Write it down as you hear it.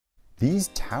These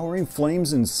towering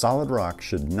flames in solid rock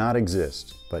should not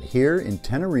exist, but here in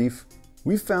Tenerife,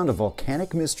 we've found a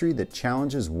volcanic mystery that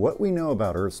challenges what we know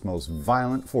about Earth's most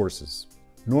violent forces.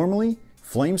 Normally,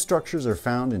 flame structures are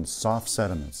found in soft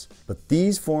sediments, but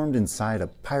these formed inside a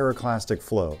pyroclastic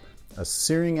flow, a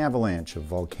searing avalanche of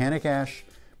volcanic ash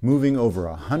moving over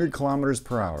 100 kilometers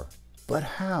per hour. But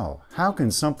how? How can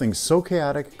something so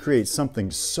chaotic create something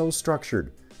so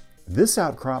structured? This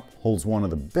outcrop holds one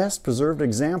of the best preserved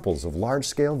examples of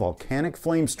large-scale volcanic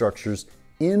flame structures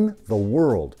in the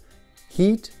world.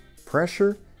 Heat,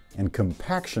 pressure, and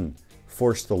compaction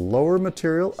forced the lower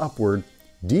material upward,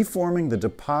 deforming the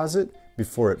deposit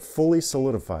before it fully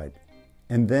solidified.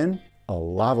 And then a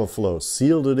lava flow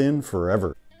sealed it in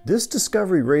forever. This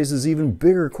discovery raises even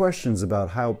bigger questions about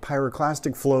how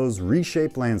pyroclastic flows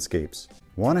reshape landscapes.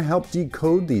 Want to help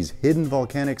decode these hidden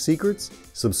volcanic secrets?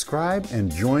 Subscribe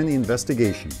and join the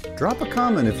investigation. Drop a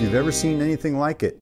comment if you've ever seen anything like it.